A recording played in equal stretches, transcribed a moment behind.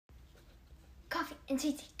and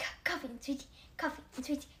sweetie, coffee and sweetie, coffee and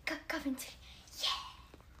sweetie, coffee and sweetie.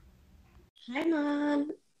 Yeah. Hi,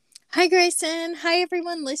 Mom. Hi, Grayson. Hi,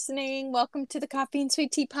 everyone listening. Welcome to the Coffee and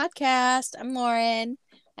Sweet Tea podcast. I'm Lauren.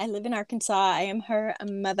 I live in Arkansas. I am her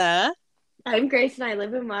mother. I'm Grace and I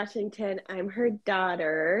live in Washington. I'm her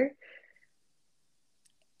daughter.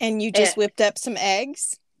 And you just whipped up some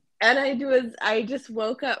eggs? And I just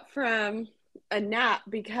woke up from a nap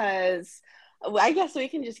because I guess we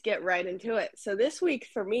can just get right into it. So this week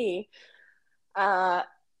for me, 1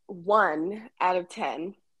 out of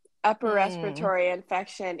 10. Upper respiratory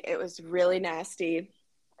infection. It was really nasty.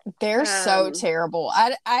 They're so terrible.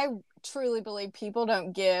 I truly believe people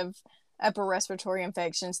don't give upper respiratory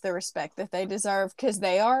infections the respect that they deserve because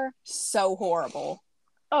they are so horrible.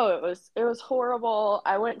 Oh, it was horrible.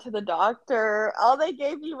 I went to the doctor. All they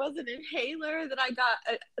gave me was an inhaler that I got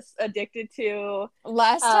addicted to.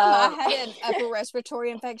 Last time I had an upper respiratory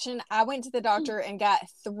infection, I went to the doctor and got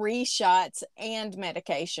 3 shots and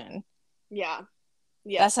medication. Yeah.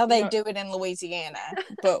 That's how they do it in Louisiana,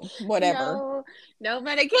 but whatever. No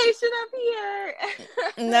medication up here.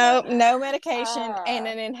 No medication and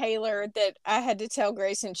an inhaler that I had to tell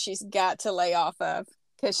Grayson she's got to lay off of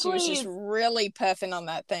because she was just really puffing on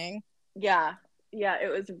that thing. Yeah,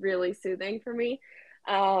 it was really soothing for me.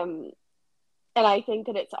 And I think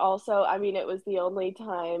that it's also, I mean, it was the only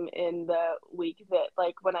time in the week that,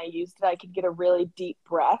 like, when I used it, I could get a really deep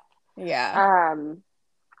breath. Yeah.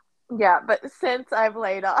 Yeah, but since I've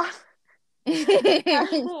laid off,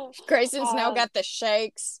 Grayson's now got the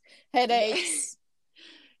shakes, headaches.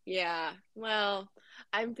 Yeah, well,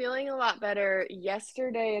 I'm feeling a lot better.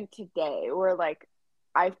 Yesterday and today were like,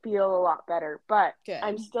 I feel a lot better, but Good.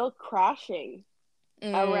 I'm still crashing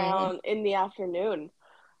around in the afternoon.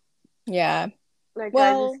 Yeah. Like,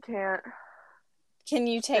 well, I just can't. Can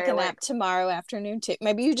you take a nap tomorrow afternoon too?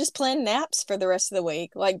 Maybe you just plan naps for the rest of the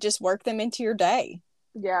week. Like, just work them into your day.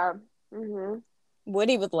 Yeah.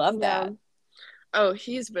 Woody would love that. Oh,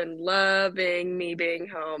 he's been loving me being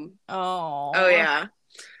home. Oh yeah.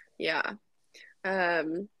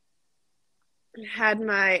 Had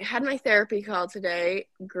my therapy call today.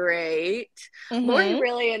 Great. Lori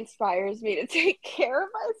really inspires me to take care of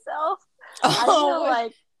myself. I feel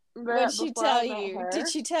like. What did she tell you? Did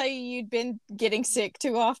she tell you you'd been getting sick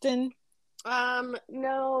too often?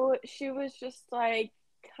 No, she was just like,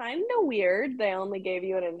 kind of weird. They only gave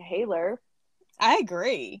you an inhaler. I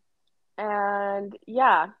agree. And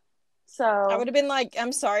yeah, so I would have been like,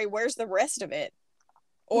 I'm sorry, where's the rest of it?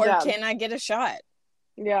 Or can I get a shot?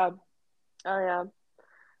 Yeah. Oh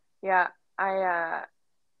yeah. Yeah.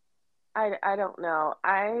 I don't know.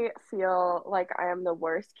 I feel like I am the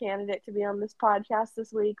worst candidate to be on this podcast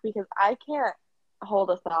this week because I can't hold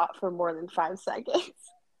a thought for more than 5 seconds.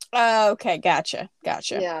 Okay, gotcha.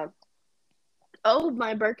 Yeah. Oh,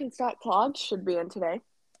 my Birkenstock clogs should be in today.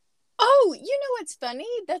 Oh, you know what's funny?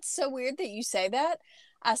 That's so weird that you say that.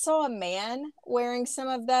 I saw a man wearing some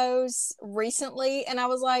of those recently, and I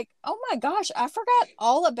was like, oh my gosh, I forgot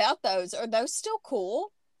all about those. Are those still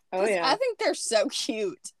cool? Oh, yeah. I think they're so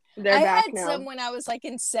cute. They're back now. I had some when I was like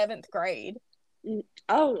in 7th grade.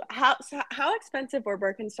 Oh, how expensive were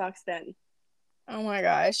Birkenstocks then? Oh my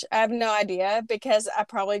gosh. I have no idea because I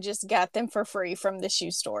probably just got them for free from the shoe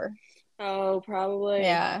store. Oh, probably.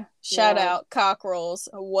 Yeah. Shout out Cockerels.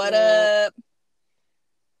 What up?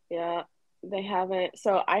 Yeah, they haven't.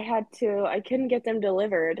 So I couldn't get them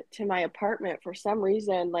delivered to my apartment for some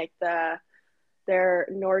reason. Like their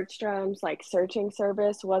Nordstrom's like searching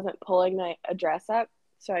service wasn't pulling my address up.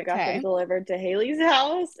 So I got them delivered to Haley's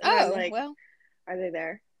house. And I'm like, well, are they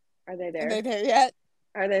there? Are they there? Are they there yet?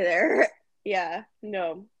 Are they there? Yeah,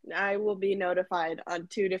 no. I will be notified on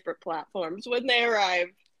 2 different platforms when they arrive.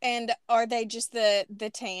 And are they just the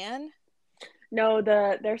tan? No,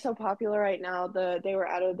 they're so popular right now. They were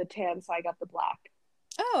out of the tan, so I got the black.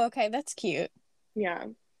 Oh, okay, that's cute. Yeah.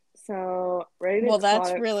 So ready to well,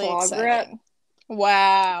 that's really exciting.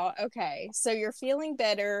 Wow. Okay, so you're feeling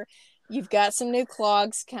better. You've got some new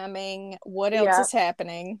clogs coming. What else is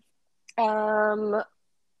happening? Oh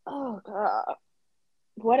God.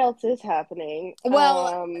 What else is happening?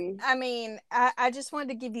 Well, I mean, I just wanted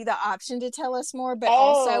to give you the option to tell us more, but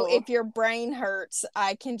also if your brain hurts,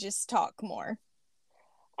 I can just talk more.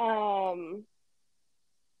 I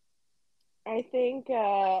think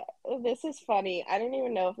this is funny. I don't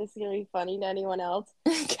even know if this is going to be funny to anyone else.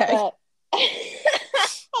 Okay. But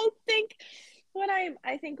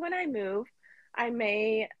I think when I move, I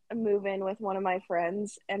may move in with one of my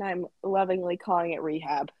friends, and I'm lovingly calling it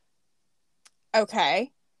rehab. Okay.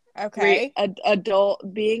 Being an adult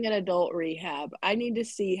rehab. I need to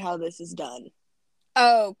see how this is done.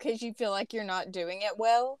 Oh, because you feel like you're not doing it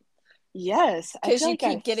well? Yes, I Because feel you like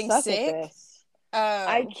I keep getting suck at sick? this.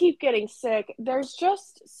 I Oh. keep getting sick. There's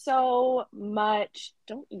just so much.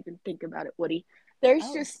 Don't even think about it, Woody. There's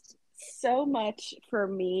Oh. just so much for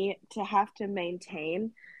me to have to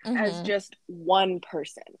maintain as Mm-hmm. just one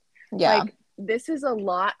person. Yeah. Like, this is a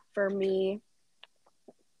lot for me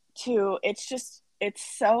to, it's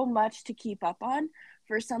so much to keep up on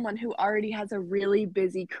for someone who already has a really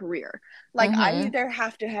busy career. Like, I Mm-hmm. either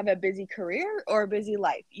have to have a busy career or a busy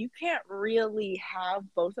life. You can't really have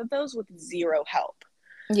both of those with zero help.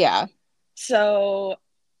 Yeah. So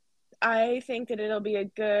I think that it'll be a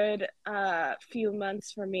good few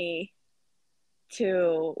months for me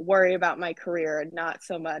to worry about my career and not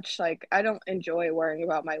so much like I don't enjoy worrying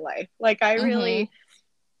about my life. Like Mm-hmm.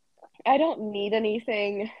 I don't need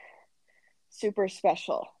anything super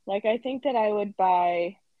special. Like I think that I would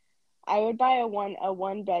buy a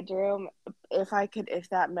one bedroom if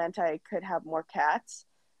that meant I could have more cats.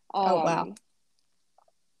 Oh, wow. Um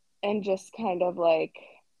and just kind of like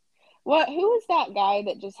who was that guy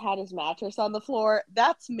that just had his mattress on the floor?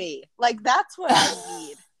 That's me. Like that's what I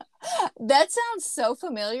need. That sounds so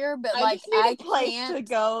familiar, but I like just need I a place can't. to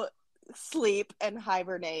go sleep and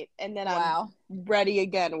hibernate and then I'm Wow. ready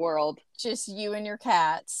again, world. Just you and your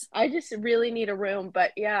cats. I just really need a room,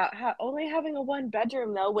 but yeah, only having a one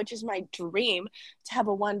bedroom though, which is my dream to have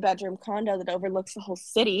a one bedroom condo that overlooks the whole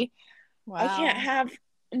city. I can't Wow. have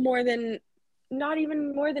more than not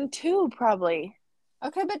even more than two probably.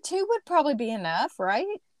 Okay, but two would probably be enough, right?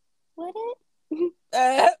 Would it?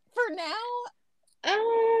 For now? Um,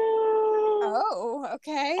 Oh,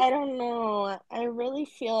 okay. I don't know. I really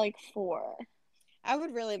feel like four. I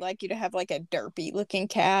would really like you to have like a derpy looking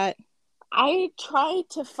cat. I tried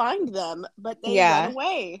to find them, but they run Yeah.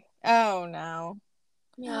 away. Oh no.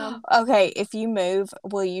 Yeah. Okay, if you move,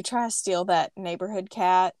 will you try to steal that neighborhood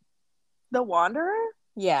cat? The Wanderer?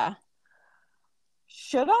 Yeah.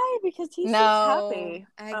 Should I? Because he seems No, happy.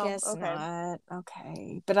 I Oh, guess okay. not.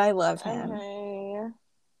 Okay, but I love him. Okay.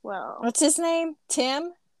 Well, What's his name?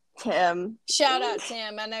 Tim? Tim. Shout out,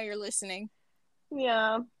 Tim. I know you're listening.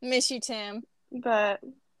 Yeah, Miss you, Tim. but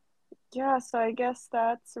yeah, so I guess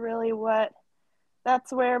that's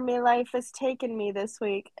where my life has taken me this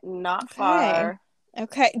week. Not Okay. far.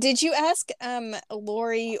 Okay. Did you ask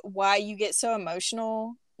Lori why you get so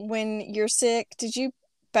emotional when you're sick? Did you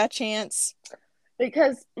by chance?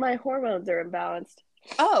 Because my hormones are imbalanced.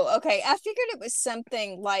 Oh, okay. I figured it was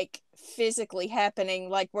something like physically happening,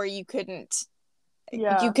 like where you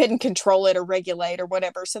Yeah. couldn't control it or regulate or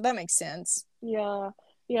whatever. So that makes sense. Yeah.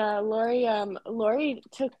 Yeah. Lori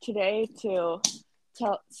took today to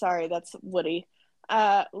sorry, that's Woody.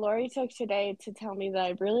 Lori took today to tell me that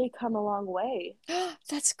I've really come a long way.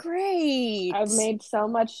 That's great. I've made so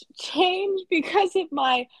much change because of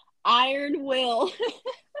my iron will.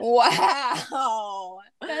 Wow.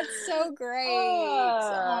 That's so great. Oh,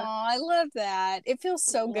 uh, I love that. It feels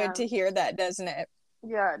so good yeah. to hear that, doesn't it?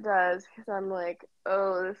 Yeah, it does. Because I'm like,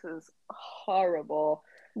 oh, this is horrible.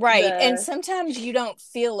 Right. And The sometimes you don't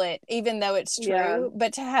feel it, even though it's Yeah, true.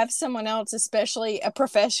 But to have someone else, especially a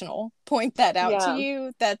professional, point that out to yeah,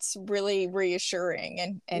 you, that's really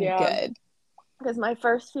reassuring and yeah. good. Because my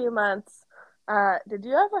first few months, did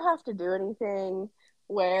you ever have to do anything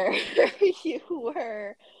where you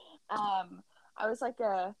were, I was like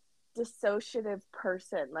a dissociative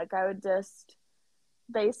person. Like I would just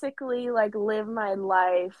basically like live my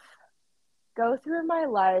life, go through my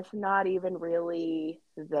life, not even really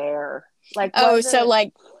there. Like Oh, so wasn't,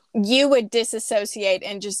 like you would disassociate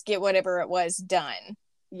and just get whatever it was done.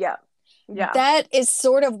 yeah, yeah. That is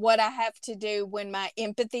sort of what I have to do when my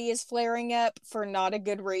empathy is flaring up for not a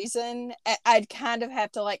good reason. I'd kind of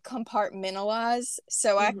have to like compartmentalize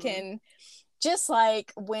so I Mm-hmm. can, just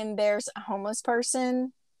like when there's a homeless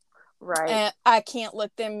person, Right. I can't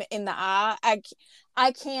look them in the eye.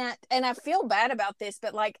 I can't, and I feel bad about this,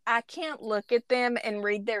 but like I can't look at them and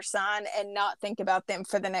read their sign and not think about them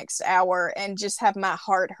for the next hour and just have my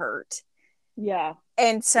heart hurt. Yeah.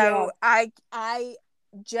 And Yeah. so I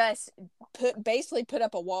just put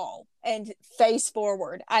up a wall and face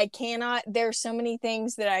forward. I cannot, there's so many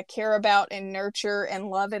things that I care about and nurture and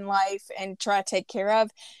love in life and try to take care of.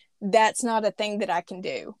 That's not a thing that I can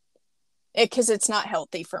do because it's not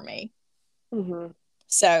healthy for me. Mm-hmm.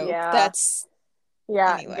 So Yeah. that's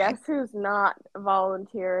Yeah. anyway. Guess who's not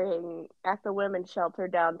volunteering at the women's shelter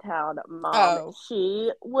downtown? Mom. Oh,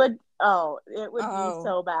 It would be oh,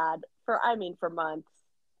 so bad for months.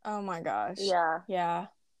 oh my gosh. Yeah. Yeah.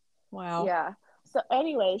 Wow. Yeah. So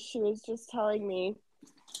anyway, she was just telling me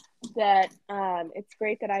that it's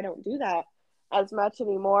great that I don't do that. as much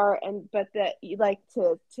anymore. But that you like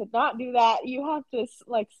to not do that, you have to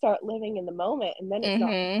like start living in the moment, and then it's not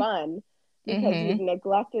Mm-hmm. fun because Mm-hmm. you've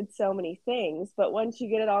neglected so many things. But once you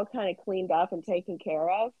get it all kind of cleaned up and taken care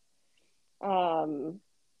of,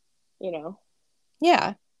 you know,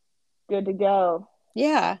 Yeah. good to go.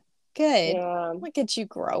 Yeah. Good. Yeah. Look at you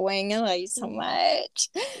growing. I love you so much.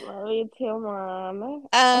 Love you too, Mom.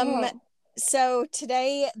 Um, so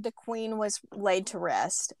today the queen was laid to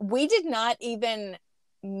rest. We did not even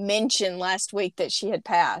mention last week that she had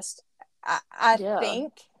passed. I Yeah.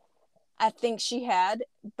 think she had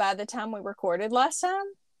by the time we recorded last time,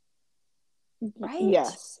 right?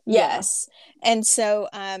 Yes. Yes. And so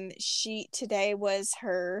she today was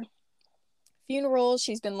her funeral.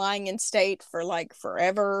 She's been lying in state for like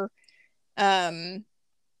forever. Um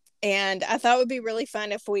and I thought it would be really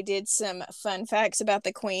fun if we did some fun facts about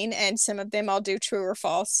the queen, and some of them I'll do true or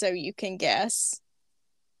false so you can guess.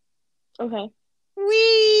 Okay.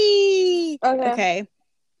 Wee! Okay. Okay.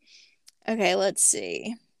 Okay, let's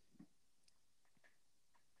see.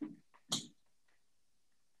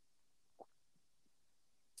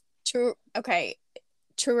 True. Okay.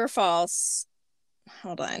 True or false?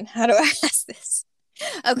 Hold on. How do I ask this?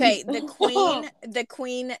 Okay, the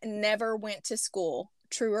queen never went to school.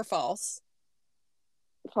 True or false?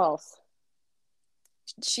 False.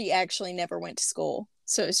 She actually never went to school.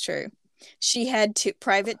 So it's true. She had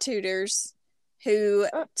private tutors who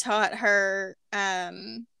taught her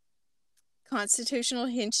constitutional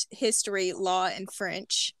history, law, and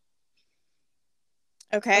French.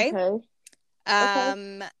 Okay. Okay.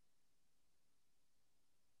 Um,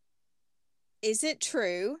 is it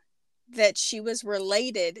true that she was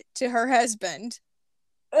related to her husband?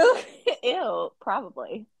 Ew,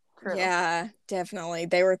 probably. True. Yeah, definitely.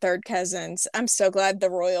 They were third cousins. I'm so glad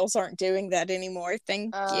the royals aren't doing that anymore.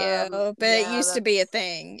 Thank you. But it Yeah, used to be a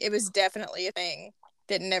thing. It was definitely a thing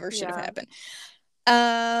that never should have yeah.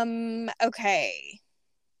 happened. Okay.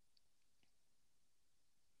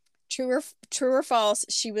 True or false,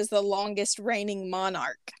 she was the longest reigning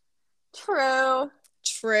monarch. True.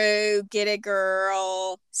 True. Get it,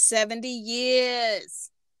 girl. 70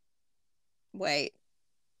 years. Wait.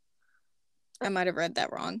 I might have read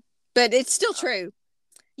that wrong. But it's still true.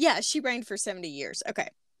 Yeah, she reigned for 70 years. Okay.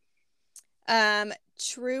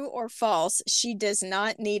 True or false, she does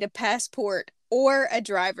not need a passport or a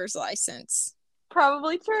driver's license.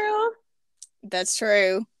 Probably true. That's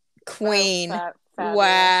true. Queen. Fabulous. Yeah.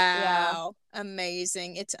 Wow.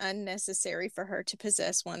 Amazing. It's unnecessary for her to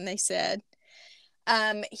possess one, they said.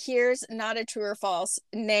 Here's not a true or false.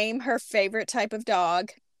 Name her favorite type of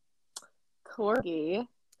dog. Corgi.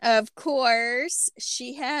 Of course,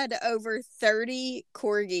 she had over 30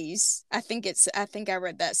 corgis. I think I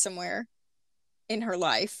read that somewhere in her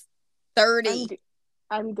life. 30.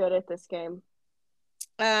 I'm good at this game.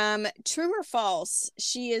 True or false?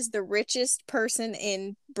 She is the richest person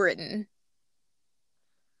in Britain.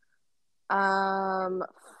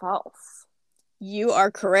 False. You are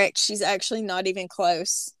correct. She's actually not even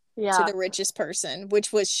close to Yeah. the richest person,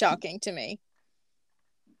 which was shocking to me.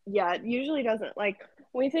 Yeah, it usually doesn't. Like,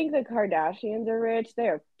 we think the Kardashians are rich. They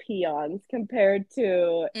are peons compared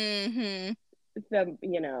to the,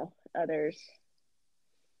 others.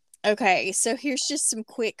 Okay, so here's just some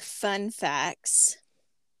quick fun facts.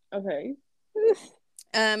 Okay.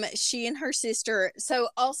 She and her sister. So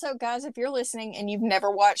also, guys, if you're listening and you've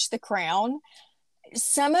never watched The Crown,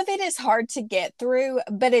 some of it is hard to get through,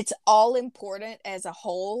 but it's all important as a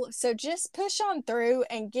whole. So just push on through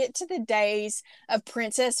and get to the days of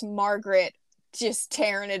Princess Margaret just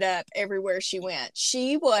tearing it up everywhere she went.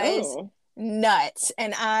 She was nuts,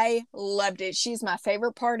 and I loved it. She's my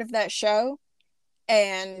favorite part of that show.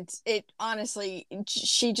 And it honestly,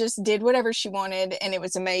 she just did whatever she wanted, and it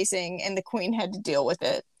was amazing, and the queen had to deal with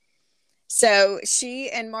it. So she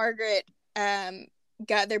and Margaret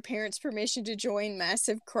got their parents' permission to join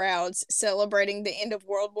massive crowds celebrating the end of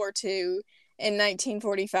World War II in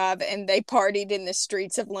 1945, and they partied in the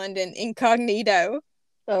streets of London incognito.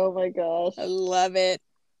 Oh my gosh. I love it.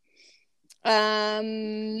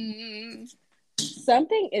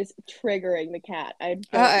 Something is triggering the cat. I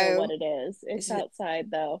don't know what it is. It's outside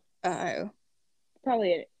though.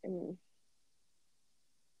 Probably it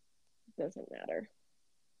doesn't matter.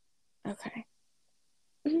 Okay.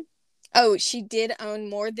 Oh, she did own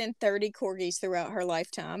more than 30 corgis throughout her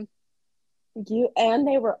lifetime. And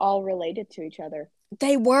they were all related to each other.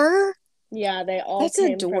 They were? Yeah, they all That's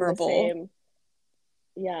came adorable. from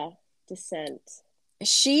the same, descent.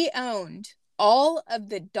 She owned all of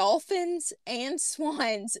the dolphins and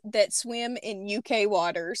swans that swim in UK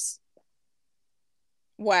waters.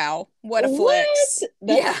 Wow, what a What? flex.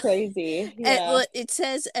 That's Yeah. crazy. Yeah. It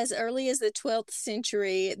says as early as the 12th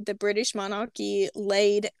century, the British monarchy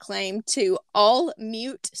laid claim to all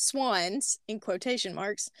mute swans, in quotation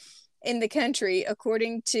marks, in the country,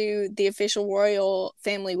 according to the official royal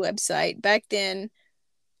family website. Back then,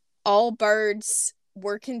 all birds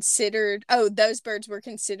were considered, those birds were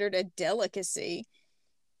considered a delicacy.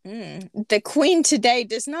 The queen today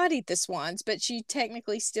does not eat the swans, but she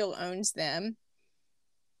technically still owns them.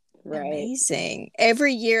 Right. Amazing.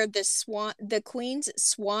 Every year, the Queen's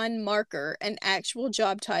Swan Marker, an actual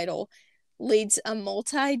job title, leads a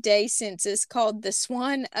multi-day census called the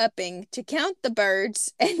Swan Upping to count the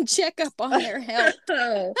birds and check up on their health.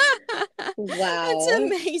 Wow. That's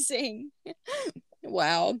amazing.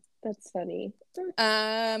 Wow. That's funny.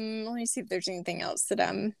 Let me see if there's anything else that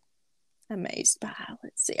I'm amazed by.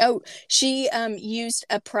 Let's see. Oh, she used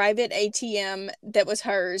a private ATM that was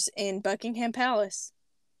hers in Buckingham Palace.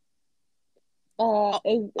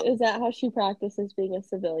 Is that how she practices being a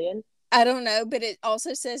civilian? I don't know, but it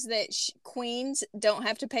also says that queens don't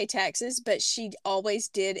have to pay taxes, but she always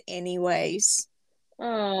did anyways.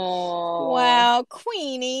 Oh. Wow,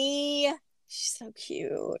 Queenie. She's so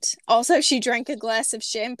cute. Also, she drank a glass of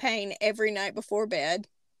champagne every night before bed.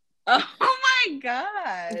 Oh my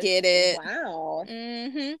God. Get it? Wow.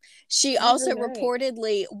 She also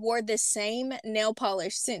reportedly wore the same nail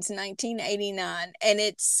polish since 1989, and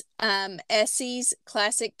it's Essie's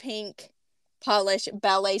classic pink polish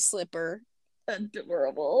ballet slipper.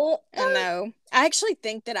 Adorable. I know. I actually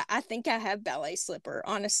think that I think I have ballet slipper,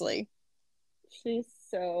 honestly. She's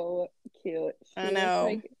so cute. I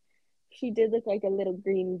know. She did look like a little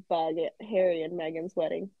green bug at Harry and Meghan's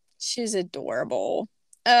wedding. She's adorable.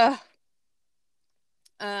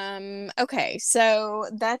 Okay, so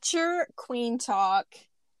that's your queen talk.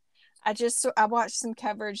 I watched some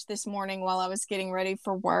coverage this morning while I was getting ready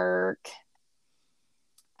for work.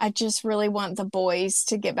 I just really want the boys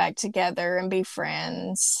to get back together and be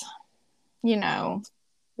friends,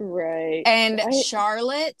 Right. And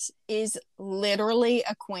Charlotte is literally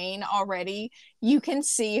a queen already. You can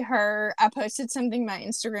see her. I posted something on my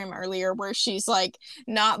Instagram earlier where she's like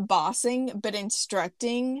not bossing, but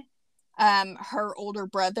instructing her older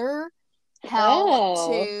brother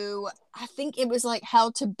I think it was like how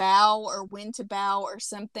to bow or when to bow or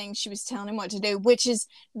something. She was telling him what to do,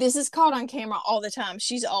 this is caught on camera all the time.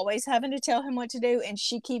 She's always having to tell him what to do, and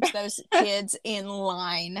she keeps those kids in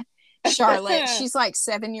line. Charlotte, she's like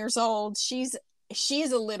 7 years old. She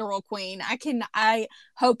is a literal queen. I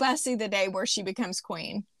hope I see the day where she becomes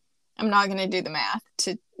queen. I'm not going to do the math.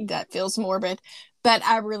 That feels morbid, but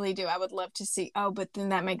I really do. I would love to see. Oh, but then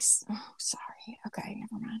that makes. Oh, sorry. Okay,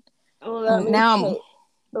 never mind. Well, that means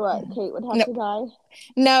Kate would have to die?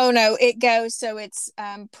 No. It goes. So it's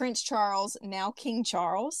Prince Charles, now King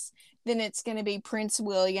Charles. Then it's going to be Prince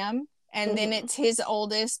William, and then it's his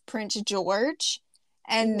oldest, Prince George,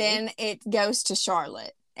 and then it goes to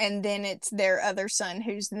Charlotte, and then it's their other son,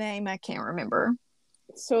 whose name I can't remember.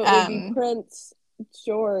 So it would be Prince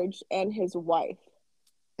George and his wife.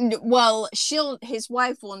 Well, his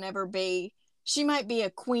wife will never be. She might be a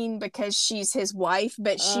queen because she's his wife,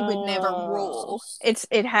 but she would never rule.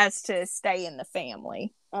 It has to stay in the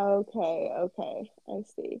family. Okay, I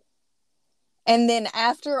see. And then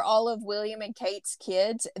after all of William and Kate's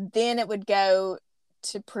kids, then it would go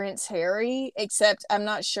to Prince Harry, except I'm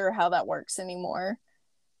not sure how that works anymore.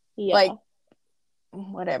 Yeah. Like,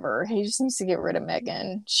 whatever. He just needs to get rid of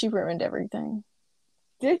Meghan. She ruined everything.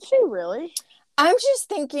 Did she really? I'm just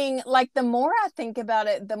thinking, like, the more I think about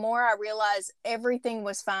it, the more I realize everything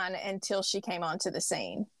was fine until she came onto the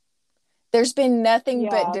scene. There's been nothing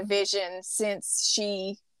but division since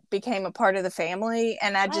she became a part of the family,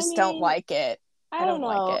 and I just don't like it. I don't know.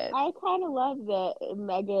 Like it. I kind of love that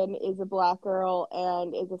Meghan is a black girl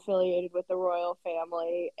and is affiliated with the royal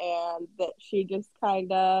family, and that she just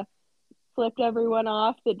kind of flipped everyone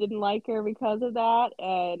off that didn't like her because of that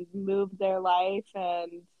and moved their life.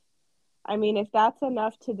 And I mean, if that's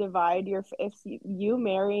enough to divide if you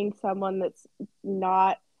marrying someone that's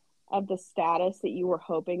not of the status that you were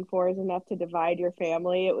hoping for is enough to divide your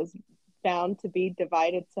family, it was bound to be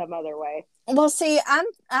divided some other way. Well, see,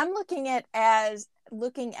 I'm looking at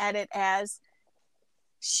it as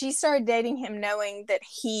she started dating him knowing that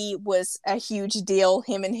he was a huge deal,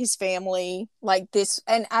 him and his family, like this.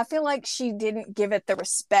 And I feel like she didn't give it the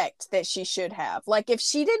respect that she should have. Like, if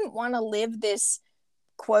she didn't want to live this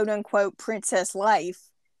quote unquote princess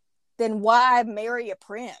life, then why marry a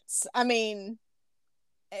prince? I mean,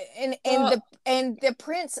 and the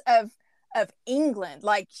prince of England,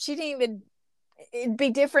 like, she didn't even. It'd be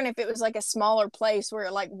different if it was like a smaller place where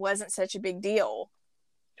it like wasn't such a big deal.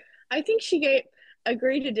 I think she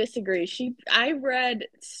agree to disagree. I read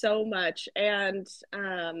so much, and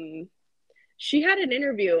she had an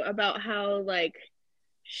interview about how like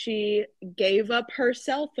she gave up her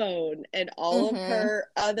cell phone and all of Mm-hmm. her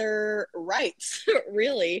other rights,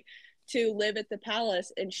 really, to live at the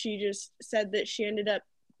palace, and she just said that she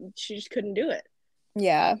just couldn't do it.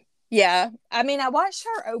 Yeah. Yeah. I mean, I watched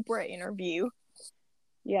her Oprah interview.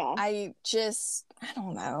 Yeah. I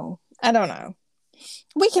don't know. I don't know.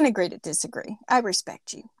 We can agree to disagree. I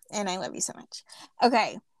respect you and I love you so much.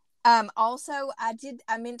 Okay. Also, I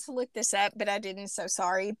meant to look this up, but I didn't, so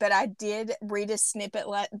sorry. But I did read a snippet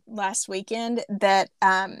last weekend that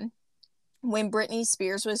when Britney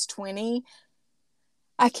Spears was 20,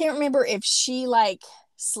 I can't remember if she like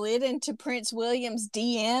slid into Prince William's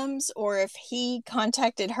DMs or if he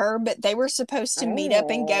contacted her, but they were supposed to meet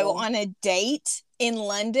up and go on a date in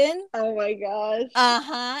London. Oh my gosh.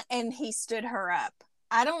 Uh-huh. And he stood her up.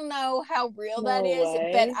 I don't know how real that No is,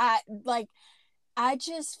 but way. I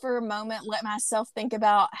just for a moment let myself think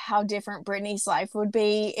about how different Britney's life would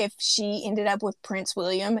be if she ended up with Prince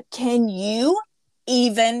William. Can you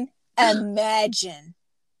even imagine?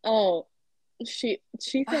 Oh, she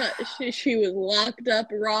thought she was locked up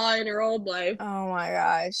raw in her old life. Oh my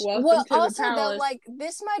gosh. Welcome Well, to the also though, palace. like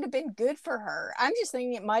this might have been good for her. I'm just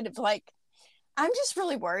thinking it might have like I'm just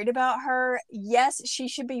really worried about her. Yes, she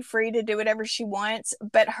should be free to do whatever she wants,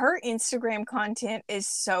 but her Instagram content is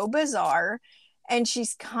so bizarre. And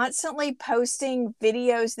she's constantly posting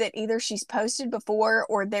videos that either she's posted before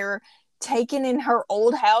or they're taken in her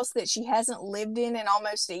old house that she hasn't lived in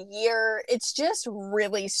almost a year. It's just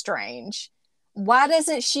really strange. Why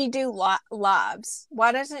doesn't she do lives?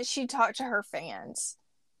 Why doesn't she talk to her fans?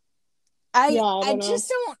 I don't know.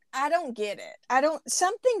 just don't get it.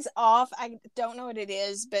 Something's off. I don't know what it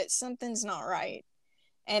is, but something's not right.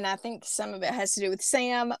 And I think some of it has to do with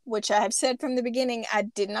Sam, which I have said from the beginning, I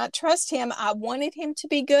did not trust him. I wanted him to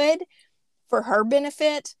be good for her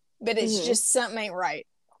benefit, but it's just something ain't right.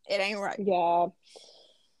 It ain't right. Yeah.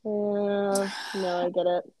 No, I get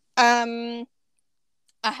it.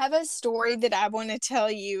 I have a story that I want to tell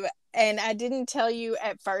you, and I didn't tell you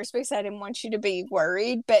at first because I didn't want you to be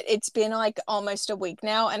worried, but it's been like almost a week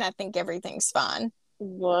now, and I think everything's fine.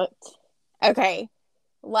 What? Okay.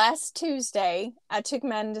 Last Tuesday, I took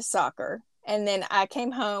Madden to soccer, and then I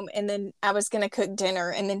came home, and then I was going to cook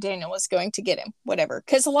dinner, and then Daniel was going to get him, whatever.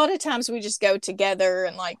 Because a lot of times we just go together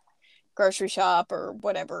and like grocery shop or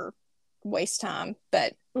whatever, waste time.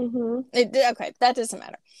 But okay, that doesn't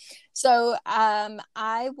matter. So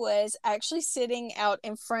I was actually sitting out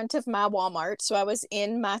in front of my Walmart. So I was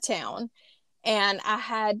in my town and I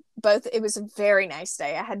had it was a very nice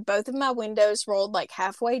day. I had both of my windows rolled like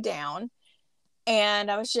halfway down and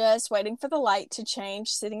I was just waiting for the light to change,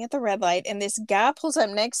 sitting at the red light. And this guy pulls up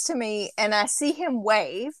next to me and I see him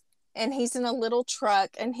wave and he's in a little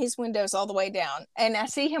truck and his window's all the way down. And I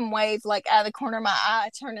see him wave like out of the corner of my eye. I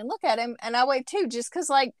turn and look at him and I wave too, just because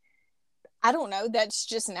like, I don't know. That's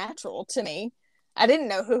just natural to me. I didn't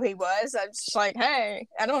know who he was. I was just like, hey,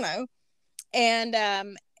 I don't know.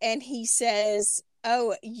 And he says,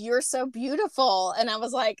 "Oh, you're so beautiful." And I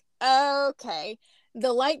was like, okay.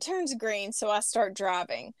 The light turns green, so I start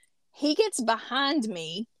driving. He gets behind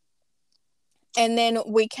me, and then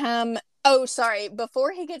we come. Oh, sorry.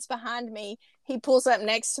 Before he gets behind me, he pulls up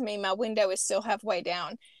next to me. My window is still halfway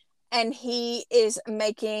down, and he is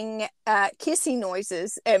making kissy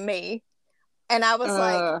noises at me. And I was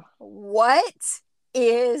like, what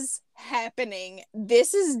is happening?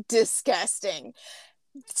 This is disgusting.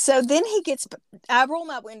 So then I roll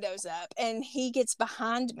my windows up and he gets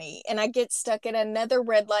behind me and I get stuck at another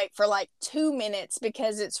red light for like 2 minutes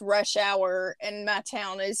because it's rush hour and my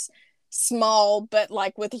town is small, but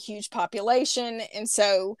like with a huge population. And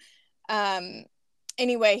so,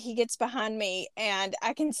 anyway, he gets behind me and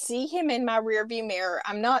I can see him in my rearview mirror.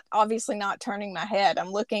 I'm obviously not turning my head.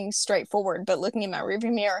 I'm looking straight forward, but looking in my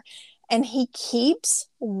rearview mirror. And he keeps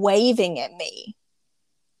waving at me.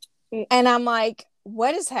 And I'm like,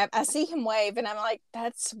 what is happening? I see him wave and I'm like,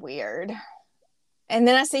 that's weird. And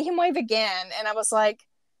then I see him wave again. And I was like,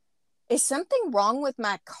 is something wrong with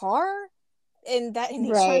my car? And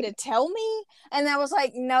he's trying to tell me. And I was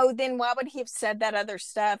like, no, then why would he have said that other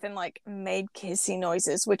stuff and like made kissy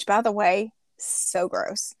noises, which by the way, so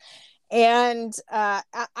gross. And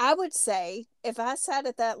I would say if I sat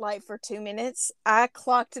at that light for 2 minutes, I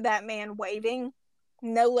clocked that man waving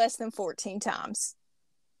no less than 14 times.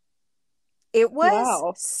 It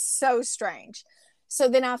was so strange. So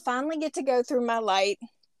then I finally get to go through my light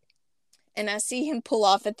and I see him pull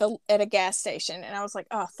off at a gas station, and I was like,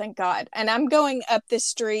 oh, thank God. And I'm going up the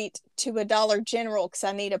street to a Dollar General because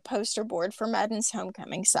I need a poster board for Madden's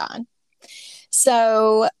homecoming sign.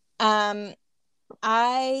 So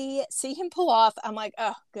I see him pull off. I'm like,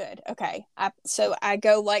 oh, good. Okay. So I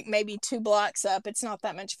go like maybe 2 blocks up. It's not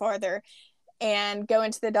that much farther. And go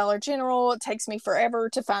into the Dollar General. It takes me forever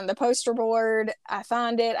to find the poster board. I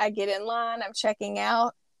find it. I get in line. I'm checking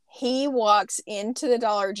out. He walks into the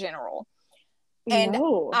Dollar General. And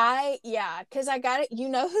No. because I got it. You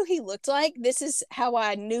know who he looked like? This is how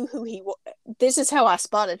I knew who he was. This is how I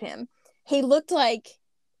spotted him. He looked like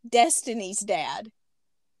Destiny's dad.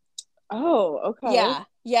 Oh, okay.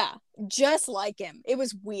 Yeah. Just like him. It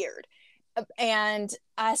was weird. And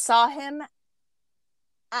I saw him.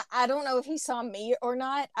 I don't know if he saw me or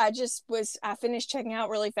not. I finished checking out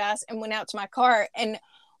really fast and went out to my car. And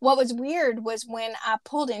what was weird was when I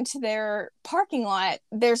pulled into their parking lot,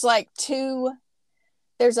 there's a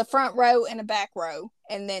front row and a back row.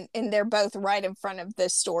 And they're both right in front of the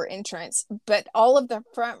store entrance. But all of the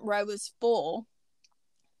front row was full.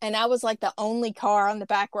 And I was like the only car on the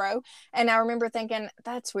back row. And I remember thinking,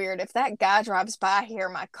 that's weird. If that guy drives by here,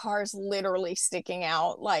 my car's literally sticking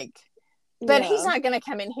out. Like, but he's not going to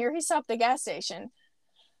come in here. He stopped at the gas station.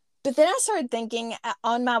 But then I started thinking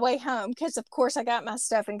on my way home, because of course I got my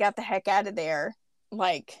stuff and got the heck out of there.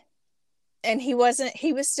 Like, and he was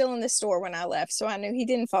still in the store when I left. So I knew he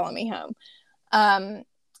didn't follow me home.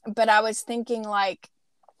 But I was thinking like,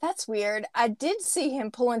 that's weird. I did see him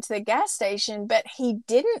pull into the gas station, but he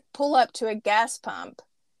didn't pull up to a gas pump.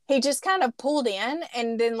 He just kind of pulled in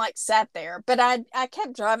and then like sat there. But I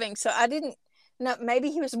kept driving, so I didn't know. Maybe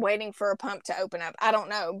he was waiting for a pump to open up. I don't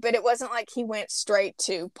know. But it wasn't like he went straight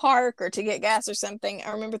to park or to get gas or something. I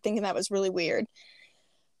remember thinking that was really weird.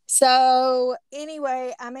 So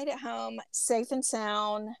anyway, I made it home safe and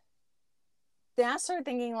sound. Then I started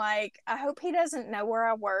thinking, like, I hope he doesn't know where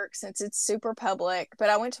I work since it's super public. But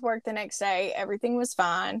I went to work the next day. Everything was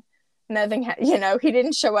fine. Nothing, he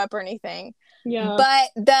didn't show up or anything. Yeah. But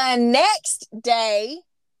the next day,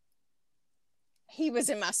 he was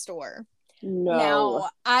in my store. No. Now,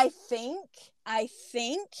 I think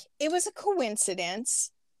it was a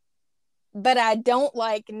coincidence. But I don't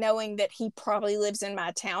like knowing that he probably lives in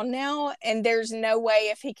my town now. And there's no way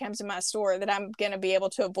if he comes to my store that I'm going to be able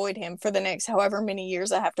to avoid him for the next however many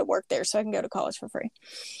years I have to work there so I can go to college for free.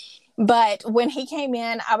 But when he came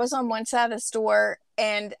in, I was on one side of the store.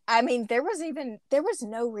 And I mean, there was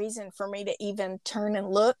no reason for me to even turn and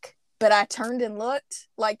look. But I turned and looked.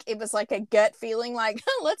 Like it was like a gut feeling like,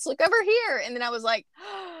 let's look over here. And then I was like,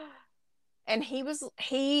 and he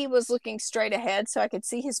was looking straight ahead so I could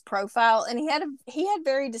see his profile, and he had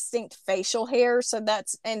very distinct facial hair, so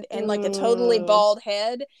that's and like a totally bald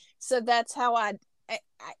head, so that's how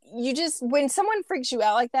you just, when someone freaks you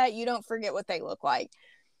out like that, you don't forget what they look like.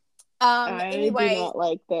 Anyway, I do not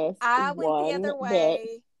like this. I went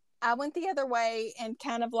the other way and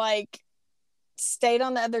kind of like stayed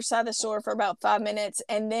on the other side of the store for about 5 minutes,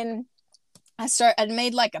 and then I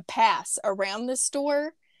made like a pass around the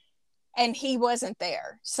store. And he wasn't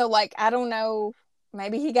there. So, like, I don't know.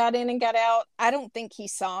 Maybe he got in and got out. I don't think he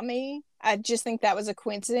saw me. I just think that was a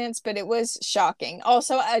coincidence, but it was shocking.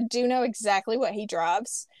 Also, I do know exactly what he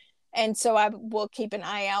drives. And so I will keep an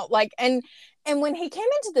eye out. Like, and when he came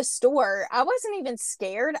into the store, I wasn't even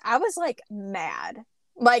scared. I was, like, mad.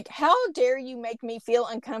 Like, how dare you make me feel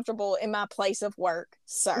uncomfortable in my place of work,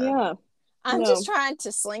 sir? Yeah. I'm just trying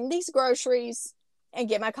to sling these groceries and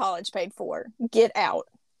get my college paid for. Get out.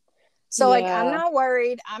 So, like, I'm not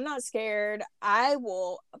worried. I'm not scared. I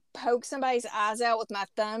will poke somebody's eyes out with my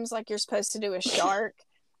thumbs like you're supposed to do a shark,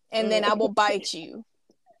 and then I will bite you.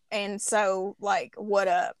 And so, like, what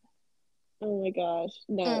up? Oh, my gosh.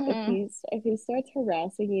 No, if he starts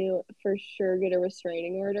harassing you, for sure get a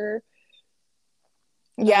restraining order.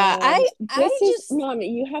 Yeah, Mom,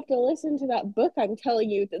 you have to listen to that book I'm telling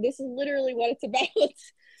you. This is literally what it's about.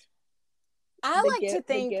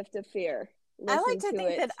 The Gift of Fear. I like to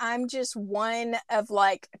think that I'm just one of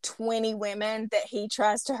like 20 women that he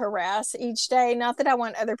tries to harass each day. Not that I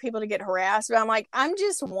want other people to get harassed, but I'm like, I'm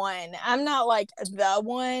just one. I'm not like the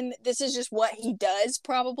one. This is just what he does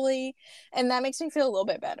probably. And that makes me feel a little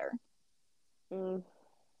bit better. Yeah.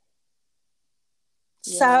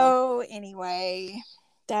 So anyway,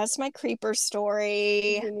 that's my creeper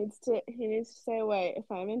story. He needs to stay away. If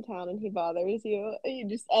I'm in town and he bothers you, you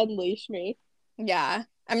just unleash me. Yeah.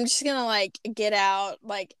 I'm just gonna like get out,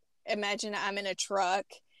 like imagine I'm in a truck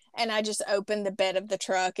and I just open the bed of the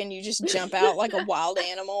truck and you just jump out like a wild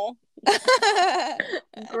animal.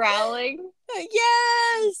 Growling.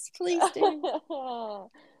 Yes, please do.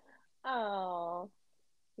 Oh,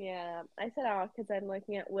 yeah. I said oh because I'm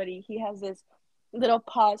looking at Woody. He has his little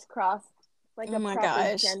paws crossed like Oh a my proper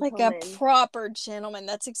gosh, like a gentleman. proper gentleman.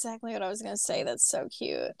 That's exactly what I was going to say. That's so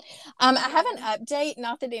cute. I have an update,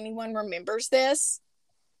 not that anyone remembers this,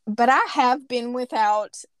 but I have been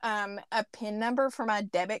without a PIN number for my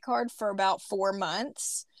debit card for about 4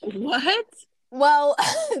 months. What? Well,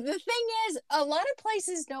 the thing is, a lot of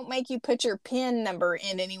places don't make you put your PIN number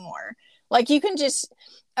in anymore. Like you can just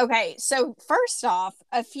okay, so first off,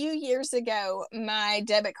 a few years ago, my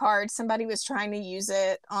debit card, somebody was trying to use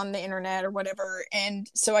it on the internet or whatever, and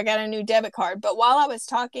so I got a new debit card. But while I was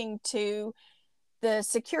talking to the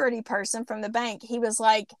security person from the bank, he was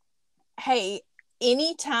like, "Hey,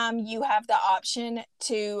 anytime you have the option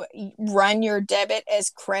to run your debit as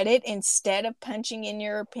credit instead of punching in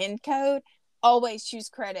your PIN code, always choose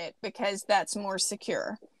credit because that's more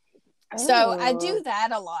secure." So I do that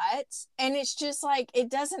a lot. And it's just like,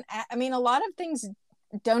 it doesn't, I mean, a lot of things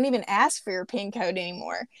don't even ask for your PIN code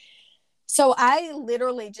anymore. So I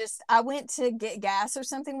literally I went to get gas or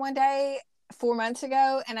something one day 4 months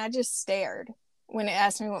ago, and I just stared when it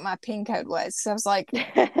asked me what my PIN code was. So I was like,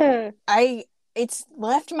 it's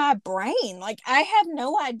left my brain. Like I have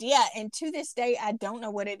no idea. And to this day, I don't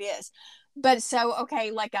know what it is. But so,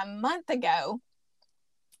 okay, like a month ago,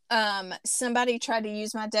 somebody tried to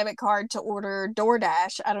use my debit card to order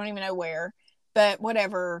DoorDash. I don't even know where, but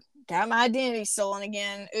whatever. Got my identity stolen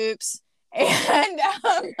again. Oops. And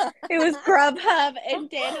it was Grubhub, and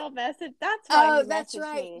Daniel messaged. That's why. That's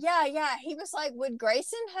right. Me. Yeah. He was like, "Would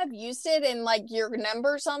Grayson have used it and like your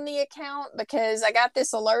numbers on the account? Because I got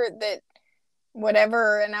this alert that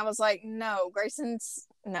whatever." And I was like, "No, Grayson's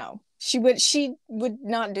no." She would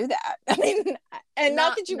not do that. I mean, and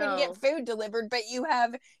not that you wouldn't get food delivered, but you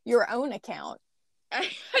have your own account.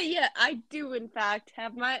 Yeah, I do in fact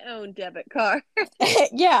have my own debit card.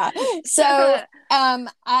 Yeah. So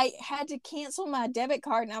I had to cancel my debit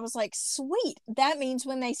card, and I was like, sweet. That means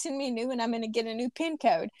when they send me a new one, I'm going to get a new PIN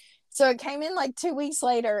code. So it came in like 2 weeks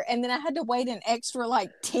later, and then I had to wait an extra like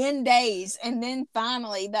 10 days. And then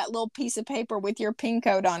finally that little piece of paper with your PIN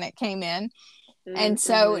code on it came in. And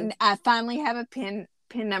so I finally have a PIN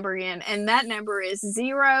number in, and that number is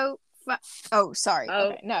 0. Oh, sorry.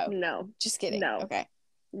 Oh, okay, no, just kidding. No. Okay.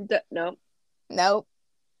 Nope.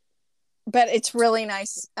 But it's really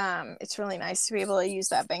nice. It's really nice to be able to use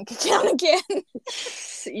that bank account again.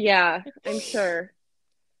 Yeah, I'm sure.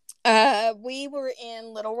 We were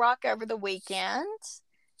in Little Rock over the weekend.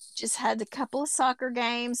 Just had a couple of soccer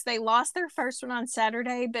games. They lost their first one on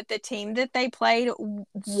Saturday, but the team that they played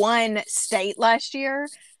won state last year.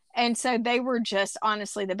 And so they were just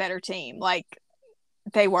honestly the better team. Like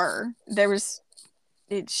they were.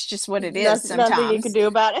 It's just what it is sometimes. Nothing you can do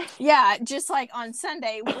about it. Yeah, just like on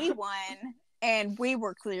Sunday, we won and we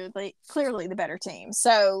were clearly the better team.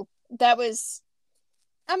 So that was,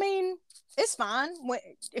 I mean, it's fine.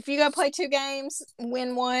 If you go play 2 games,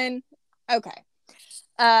 win 1, okay.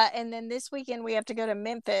 And then this weekend we have to go to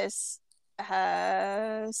Memphis.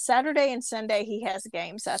 Saturday and Sunday he has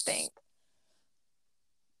games, I think.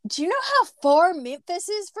 Do you know how far Memphis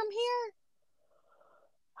is from here?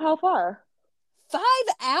 How far? 5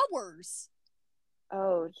 hours.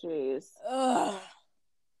 Oh, jeez. Ugh.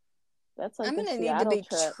 That's like I'm going to need to be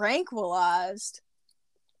tranquilized.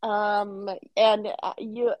 And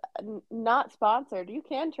you not sponsored. You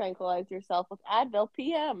can tranquilize yourself with Advil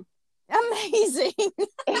PM. Amazing.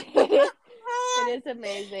 It is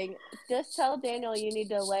amazing. Just tell Daniel you need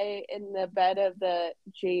to lay in the bed of the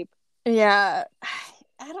Jeep. Yeah.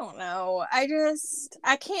 I don't know. I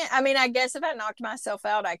can't. I mean, I guess if I knocked myself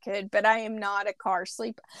out, I could, but I am not a car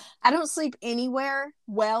sleep. I don't sleep anywhere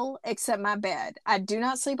well except my bed. I do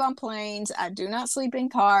not sleep on planes. I do not sleep in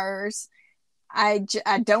cars. I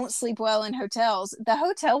don't sleep well in hotels. The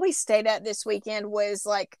hotel we stayed at this weekend was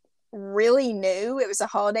like really new. It was a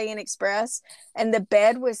Holiday Inn Express, and the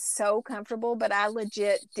bed was so comfortable, but I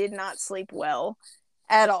legit did not sleep well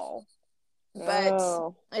at all.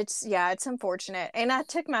 But it's unfortunate. And I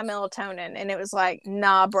took my melatonin, and it was like,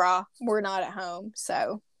 nah, brah, we're not at home.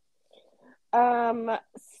 So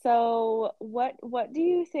so what do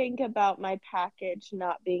you think about my package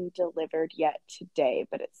not being delivered yet today?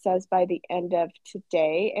 But it says by the end of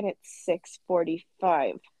today, and it's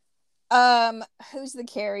 6:45. Who's the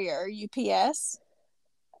carrier? UPS?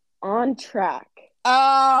 On Track.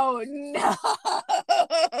 Oh no.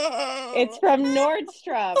 It's from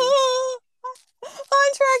Nordstrom. On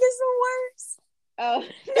Track is the worst. Oh.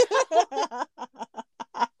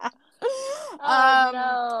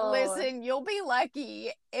 No. Listen, you'll be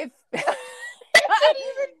lucky if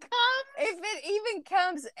If it even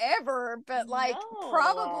comes ever, but like No.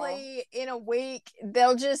 probably in a week,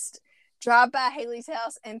 they'll just drive by Haley's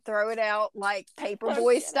house and throw it out like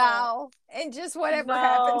Paperboy style, and just whatever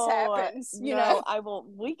happens. You know, I will.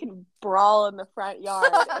 We can brawl in the front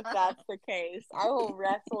yard if that's the case. I will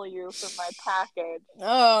wrestle you for my package.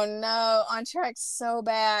 Oh no, On Track's so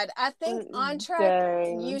bad. I think On Track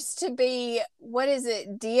Dang. used to be, what is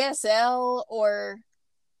it, DSL or?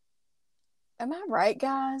 Am I right,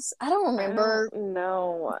 guys? I don't remember.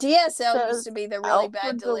 No. DSL used to be the really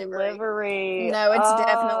bad delivery. No, it's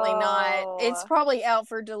definitely not. It's probably out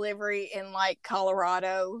for delivery in like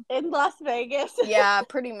Colorado. In Las Vegas. Yeah,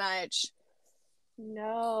 pretty much.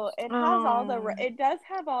 No, it has it does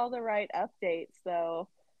have all the right updates though.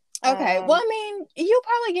 Okay, well, I mean, you'll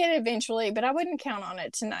probably get it eventually, but I wouldn't count on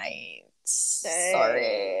it tonight.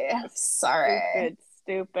 Sorry.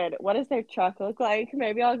 Stupid. What does their truck look like?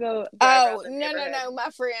 Maybe I'll go. Oh, no, my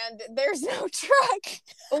friend. There's no truck.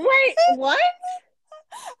 Wait, what?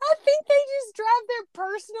 I think they just drive their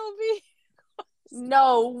personal vehicle.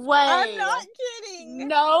 No way. I'm not kidding.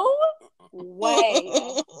 No way.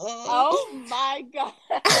 Oh my God.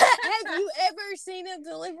 Have you ever seen a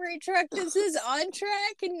delivery truck that says On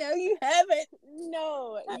Track? And no, you haven't.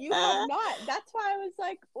 No, you have not. That's why I was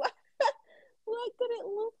like, what? What did it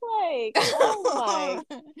look like? Oh my.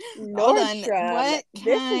 Nordstrom. What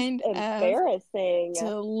kind this is embarrassing. Of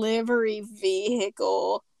delivery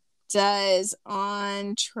vehicle does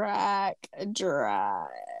On Track drive?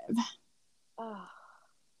 Oh.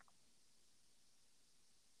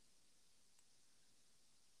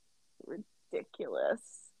 Ridiculous.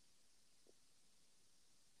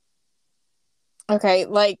 Okay,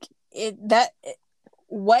 like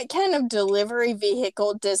what kind of delivery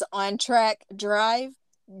vehicle does On Track drive?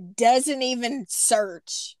 Doesn't even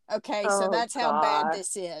search. Okay, so that's how bad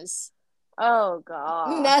this is. Oh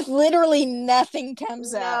God. Literally nothing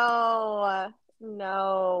comes up.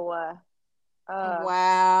 No.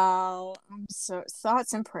 Wow. I'm so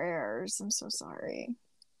thoughts and prayers. I'm so sorry.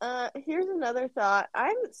 Here's another thought.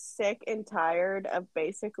 I'm sick and tired of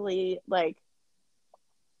basically like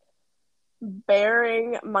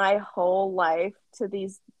bearing my whole life to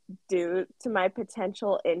to my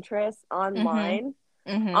potential interests online.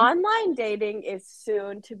 Mm-hmm. Online dating is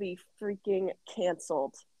soon to be freaking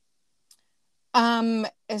canceled.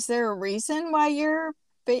 Is there a reason why you're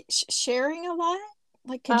sharing a lot?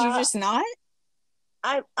 Like, could you just not?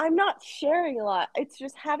 I'm not sharing a lot. It's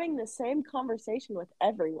just having the same conversation with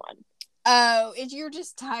everyone. Oh, you're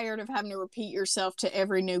just tired of having to repeat yourself to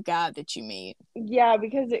every new guy that you meet. Yeah,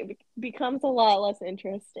 because it becomes a lot less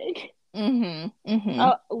interesting.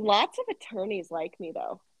 Lots of attorneys like me,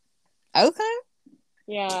 though. Okay.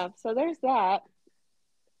 Yeah, so there's that.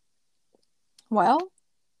 Well,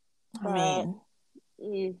 I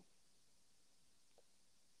mean...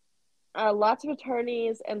 lots of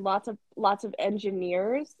attorneys and lots of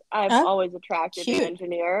engineers. I've always attracted an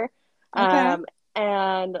engineer. Okay.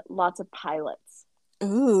 And lots of pilots.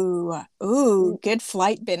 Ooh, good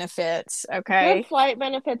flight benefits. Okay. Good flight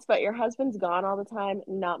benefits, but your husband's gone all the time.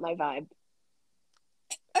 Not my vibe.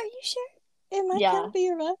 Are you sure? It might kind of be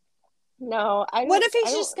your vibe. No, what if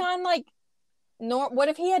he's just gone like what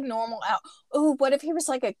if he had normal out? Ooh, what if he was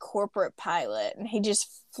like a corporate pilot and he just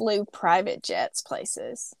flew private jets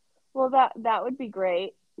places? Well, that would be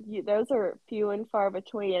great. Those are few and far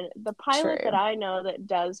between. The pilot that I know that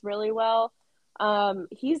does really well,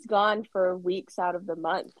 he's gone for weeks out of the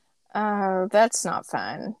month. Oh, that's not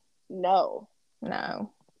fun. No.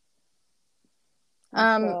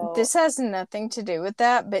 This has nothing to do with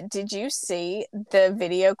that, but did you see the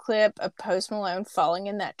video clip of Post Malone falling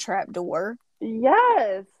in that trap door?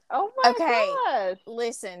 Yes. Oh my gosh.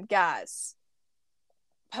 Listen, guys.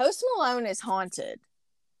 Post Malone is haunted.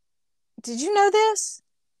 Did you know this?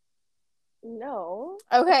 No.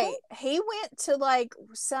 Okay, he went to like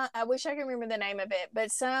I wish I could remember the name of it,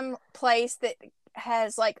 but some place that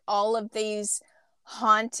has like all of these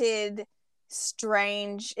haunted,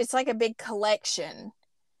 strange, it's like a big collection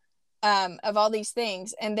of all these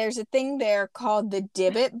things. And there's a thing there called the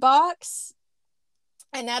Dybbuk box.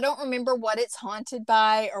 And I don't remember what it's haunted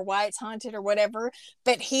by or why it's haunted or whatever,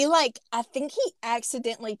 but I think he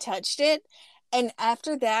accidentally touched it. And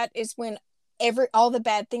after that is when all the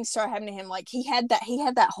bad things started happening to him. Like he had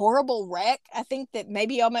that horrible wreck. I think that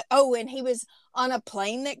maybe and he was on a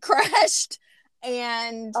plane that crashed.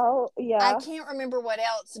 And I can't remember what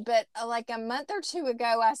else, but like a month or two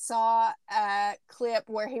ago, I saw a clip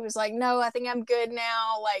where he was like, "No, I think I'm good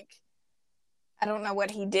now." Like, I don't know what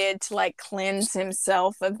he did to like cleanse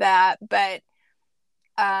himself of that, but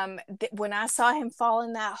when I saw him fall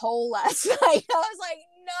in that hole last night, I was like,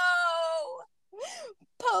 no,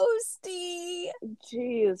 Posty.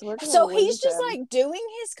 Jeez, we're gonna So lose he's just him. like doing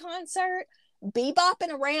his concert,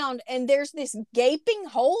 bebopping around, and there's this gaping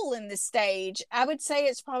hole in the stage. I would say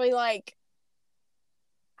it's probably like,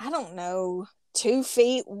 I don't know, 2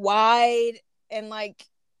 feet wide and like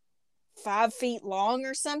 5 feet long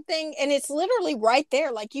or something. And it's literally right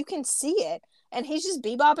there. Like you can see it. And he's just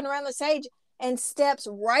bebopping around the stage and steps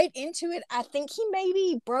right into it. I think he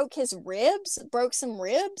maybe broke some ribs.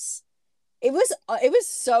 It was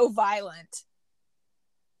so violent.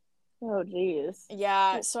 Oh, geez.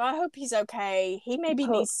 Yeah, so I hope he's okay. He maybe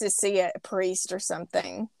needs to see a priest or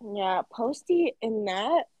something. Yeah, Posty, in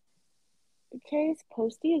that case,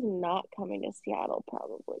 Posty is not coming to Seattle,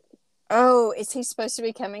 probably. Oh, is he supposed to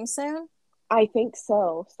be coming soon? I think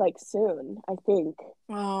so. It's like soon, I think.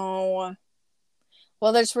 Oh.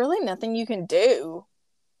 Well, there's really nothing you can do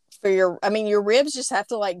for your ribs just have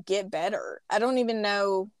to like get better. I don't even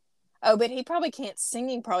know. Oh, but he probably can't.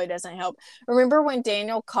 Singing probably doesn't help. Remember when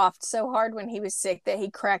Daniel coughed so hard when he was sick that he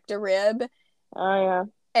cracked a rib? Oh, yeah.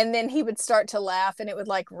 And then he would start to laugh and it would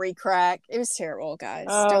like re-crack. It was terrible, guys.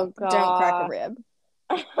 Oh, Don't crack a rib.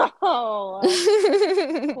 Oh,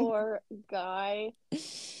 poor guy.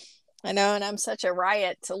 I know, and I'm such a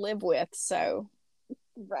riot to live with, so.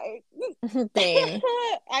 Right. Dang.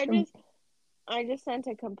 I just sent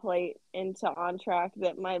a complaint into On Track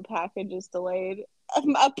that my package is delayed. A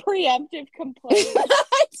preemptive complaint.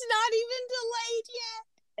 It's not even delayed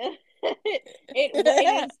yet.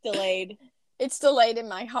 It is delayed. It's delayed in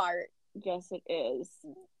my heart. Yes, it is.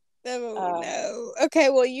 Oh no. Okay,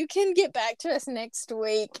 well you can get back to us next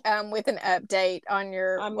week with an update on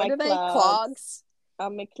your what are they? Clogs?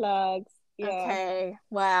 On my clogs. Yeah. Okay.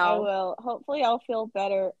 Wow. I will. Hopefully I'll feel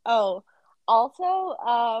better. Oh, also,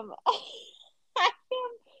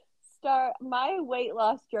 my weight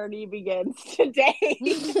loss journey begins today.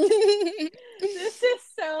 This is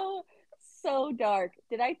so dark.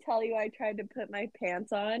 Did I tell you I tried to put my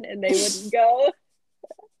pants on and they wouldn't go?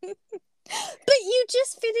 But you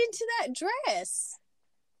just fit into that dress.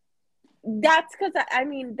 That's because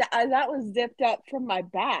that was zipped up from my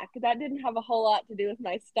back. That didn't have a whole lot to do with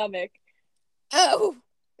my stomach. Oh,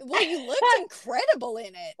 well, you looked incredible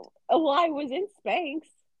in it. Well, I was in Spanx.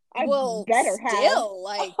 Still,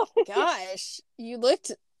 like, gosh, you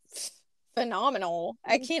looked phenomenal.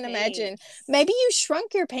 I can't imagine. Maybe you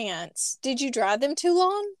shrunk your pants. Did you dry them too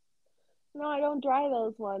long? No, I don't dry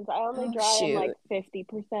those ones. I only dry them like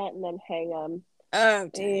 50% and then hang them. Oh,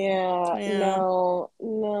 yeah.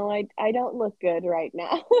 No, I don't look good right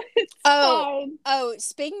now. It's fine. Oh,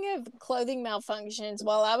 speaking of clothing malfunctions,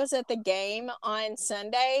 while I was at the game on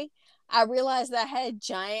Sunday, I realized that I had a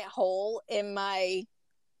giant hole in my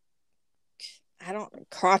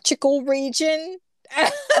crotchical region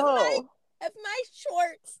of my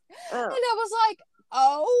shorts. And I was like,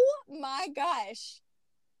 oh my gosh.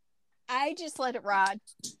 I just let it ride.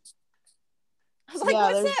 I was like,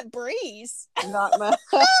 what's that breeze? Not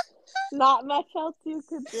much else you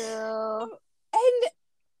could do. And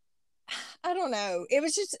I don't know. It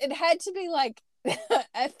was just, it had to be like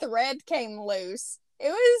a thread came loose. It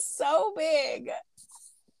was so big.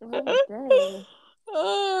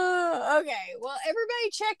 Oh, okay. Well, everybody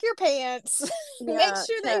check your pants. Make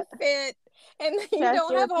sure they fit and you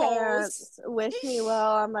don't have holes. Wish me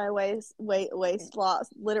well on my waist loss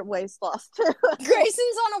too.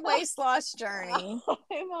 Grayson's on a waist loss journey.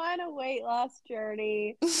 I'm on a weight loss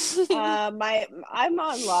journey. I'm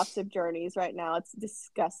on lots of journeys right now. It's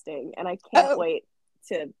disgusting, and I can't wait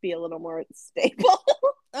to be a little more stable.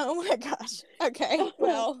 Oh my gosh. Okay.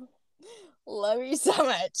 Well. Love you so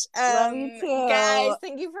much. Love you too. Guys,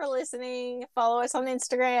 thank you for listening. Follow us on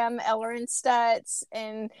Instagram, Ellerin Stutz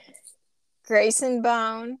and Grayson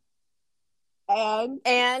Bone. And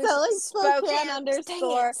Selling Spokane _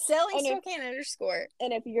 Selling Spokane _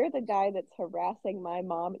 And if you're the guy that's harassing my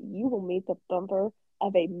mom, you will meet the bumper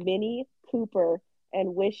of a Mini Cooper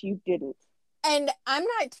and wish you didn't. And I'm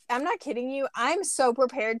not kidding you. I'm so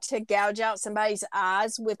prepared to gouge out somebody's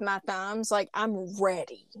eyes with my thumbs. Like, I'm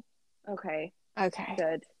ready. Okay.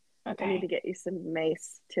 Good. Okay. I need to get you some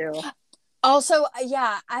mace too. Also,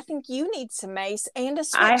 yeah, I think you need some mace and a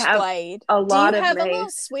switchblade. A lot of mace. Do you have a mace little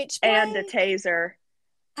switchblade? And a taser.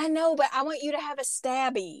 I know, but I want you to have a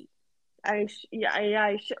stabby. I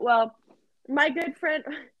should. Well,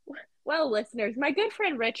 listeners, my good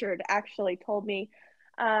friend Richard actually told me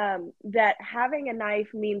that having a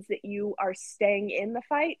knife means that you are staying in the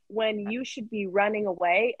fight when you should be running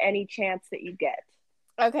away any chance that you get.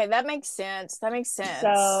 Okay, that makes sense.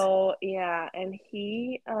 So yeah, and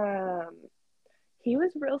he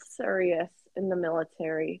was real serious in the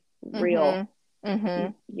military. Real.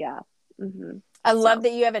 Mm-hmm. Yeah. Mm-hmm. I love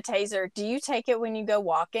that you have a taser. Do you take it when you go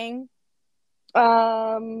walking?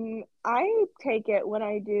 I take it when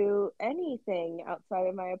I do anything outside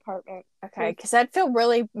of my apartment. Okay, because I'd feel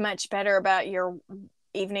really much better about your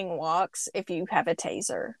evening walks if you have a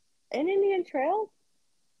taser. In Indian Trail?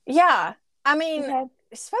 Yeah. I mean, Okay.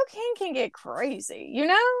 Spokane can get crazy, you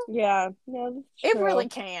know? Yeah. No, that's It true. really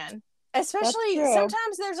can. Especially true.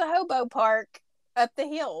 sometimes there's a hobo park up the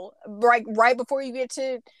hill, right before you get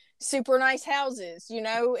to super nice houses, you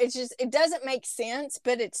know? It's just, it doesn't make sense,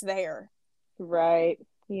 but it's there. Right.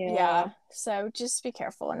 Yeah. So just be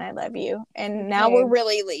careful, and I love you. And now we're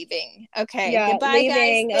really leaving. Okay. Yeah, Goodbye,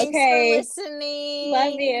 leaving. guys. Thanks Okay. for listening.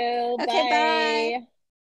 Love you. Okay, bye. Bye.